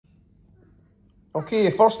Okay,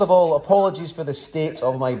 first of all, apologies for the state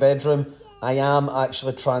of my bedroom. I am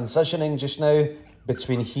actually transitioning just now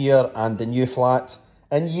between here and the new flat.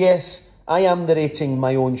 And yes, I am narrating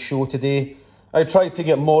my own show today. I tried to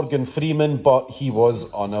get Morgan Freeman, but he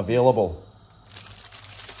was unavailable.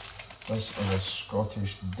 This is a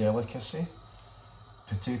Scottish delicacy.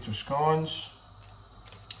 Potato scones,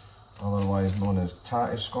 otherwise known as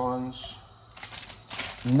tatty scones.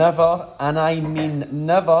 Never, and I mean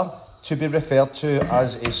never, to be referred to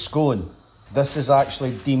as a scone. This is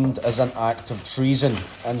actually deemed as an act of treason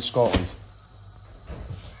in Scotland.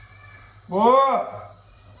 What?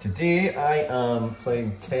 Today I am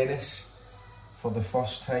playing tennis for the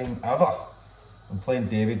first time ever. I'm playing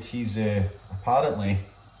David. He's apparently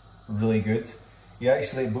really good.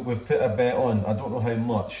 We've put a bet on, I don't know how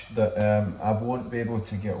much, that I won't be able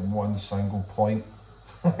to get one single point.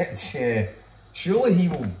 Surely he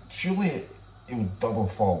will double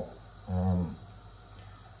fault.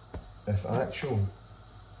 If actual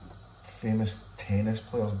famous tennis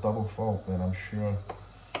players double fault, then I'm sure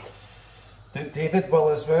that David will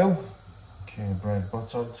as well. Okay, bread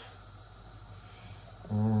buttered.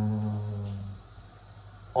 On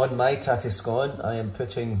my tatty scone, I am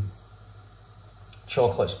putting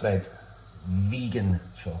chocolate spread, vegan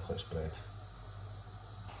chocolate spread.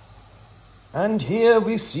 And here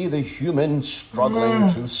we see the human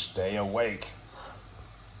struggling to stay awake.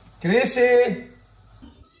 Gracie!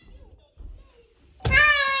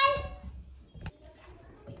 Hi!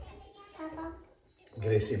 Papa.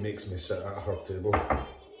 Gracie makes me sit at her table.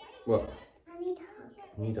 What? I need a hug.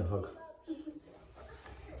 Need a hug.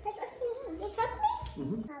 That's what you need. You trust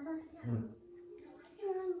me? Papa.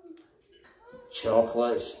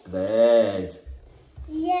 Chocolate spread.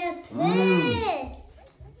 Yeah, please.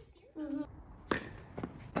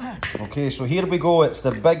 Okay, so here we go. It's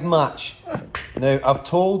the big match. Now, I've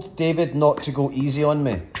told David not to go easy on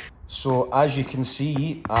me. So, as you can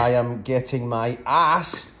see, I am getting my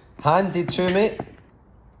ass handed to me.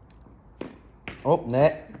 Oh,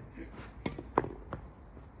 net.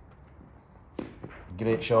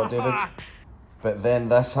 Great shot, David. But then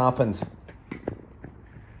this happened.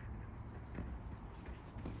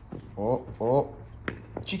 Oh.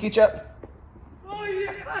 Cheeky chip. Oh, you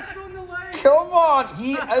crashed on the line. Come on,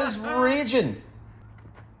 he is raging.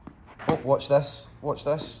 Oh, watch this. Watch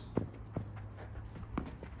this.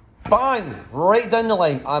 Bang! Right down the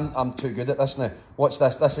line. I'm too good at this now. Watch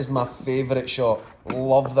this. This is my favourite shot.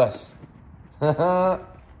 Love this. Go.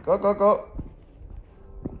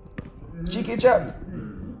 Cheeky chip.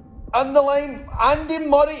 On the line. Andy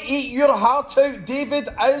Murray, eat your heart out. David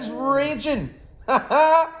is raging.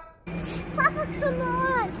 Papa, come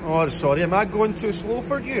on. Oh, sorry. Am I going too slow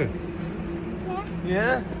for you? Yeah.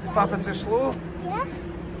 Yeah? Is Papa too slow? Yeah.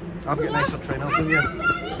 I've got nicer trainers than you.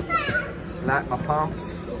 Like my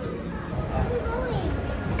pumps.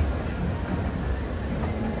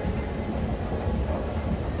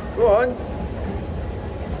 Go on.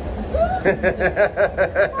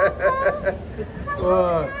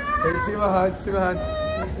 Oh, hey, see my hands,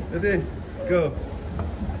 Ready? Go.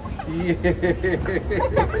 Yeah.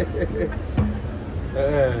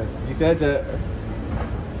 You did it.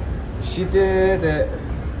 She did it.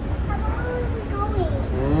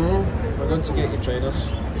 We're going to get your trainers.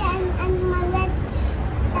 Yeah, and my red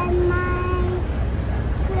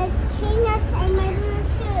trainers and my blue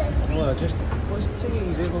shoes. Well, just let's take it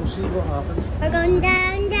easy. We'll see what happens. We're going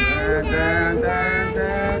down. You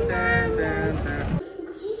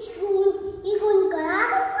going to Grandma's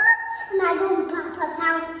house, and I go to Papa's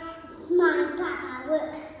house. My Papa, look.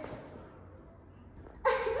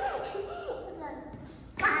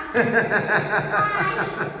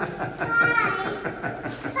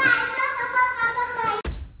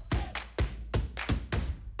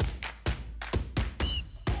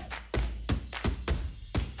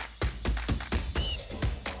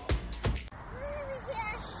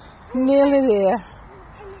 Nearly there.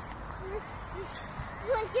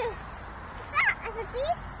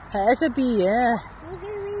 It's a bee, yeah.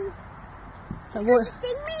 Sting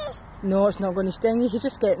me? No, it's not going to sting you. He's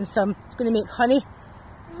just getting some. It's going to make honey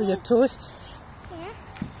for your toast. Yeah.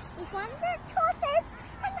 You want the toasted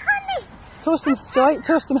and honey? Toast and, do you like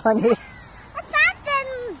toast and honey? What's that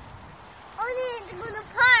then? Only to go to the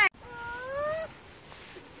park.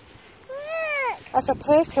 Look. That's a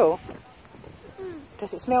petal.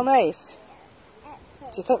 Does it smell nice?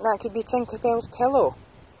 Do you think that could be Tinkerbell's pillow?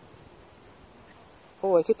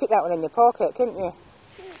 Oh, you could put that one in your pocket, couldn't you?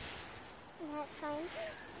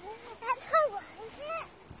 That's her blanket.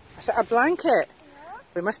 Is it a blanket? No.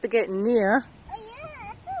 We must be getting near. Oh yeah,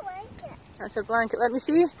 that's her blanket. That's a blanket. Let me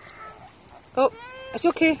see. Oh, it's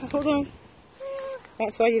okay. Hold on.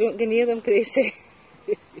 That's why you don't go near them, Gracie.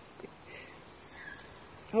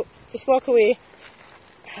 Oh, just walk away.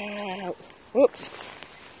 Ah, whoops.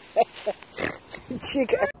 She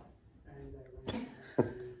got...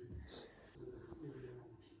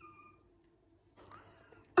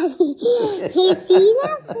 He's seen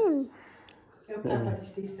nothing.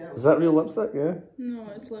 Is that real lipstick? Yeah. No,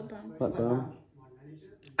 it's lip balm. Lip balm.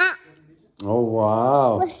 Ah, Oh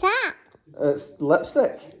wow. what's that? It's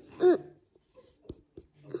lipstick.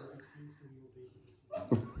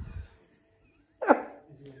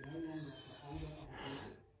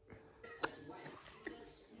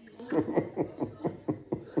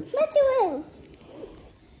 What you doing?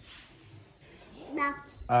 No.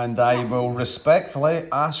 And I will respectfully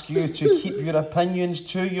ask you to keep your opinions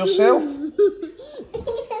to yourself.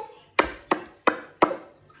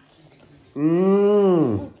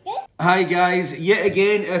 Hi guys, yet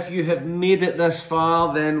again, if you have made it this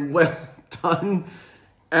far, then well done.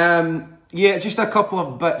 Yeah, just a couple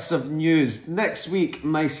of bits of news. Next week,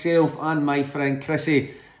 myself and my friend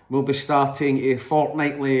Gracie will be starting a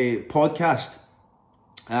fortnightly podcast.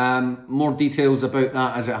 More details about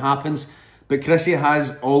that as it happens. But Gracie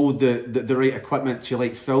has all the right equipment to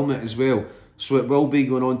like film it as well. So it will be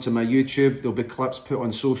going on to my YouTube. There'll be clips put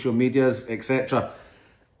on social medias, etc.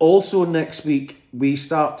 Also next week, we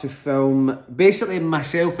start to film, basically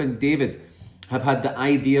myself and David have had the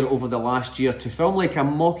idea over the last year to film like a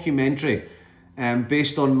mockumentary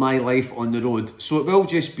based on my life on the road. So it will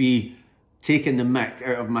just be taking the mick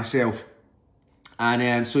out of myself.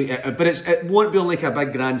 And but it won't be on like a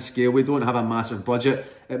big grand scale. We don't have a massive budget.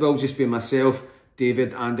 It will just be myself,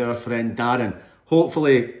 David and our friend Darren.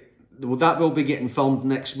 Hopefully that will be getting filmed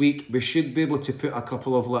next week. We should be able to put a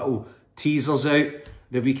couple of little teasers out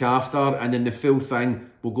the week after, and then the full thing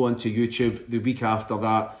will go onto YouTube the week after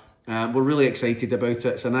that. We're really excited about it.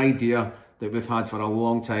 It's an idea that we've had for a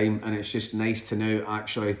long time, and it's just nice to now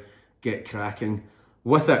actually get cracking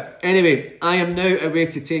with it. Anyway, I am now away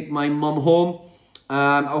to take my mum home.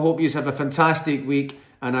 I hope you have a fantastic week,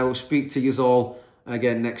 and I will speak to you all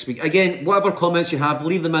again next week. Again, whatever comments you have,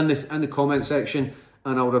 leave them in the comment section,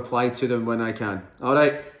 and I'll reply to them when I can. All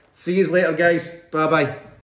right, see you later, guys. Bye-bye.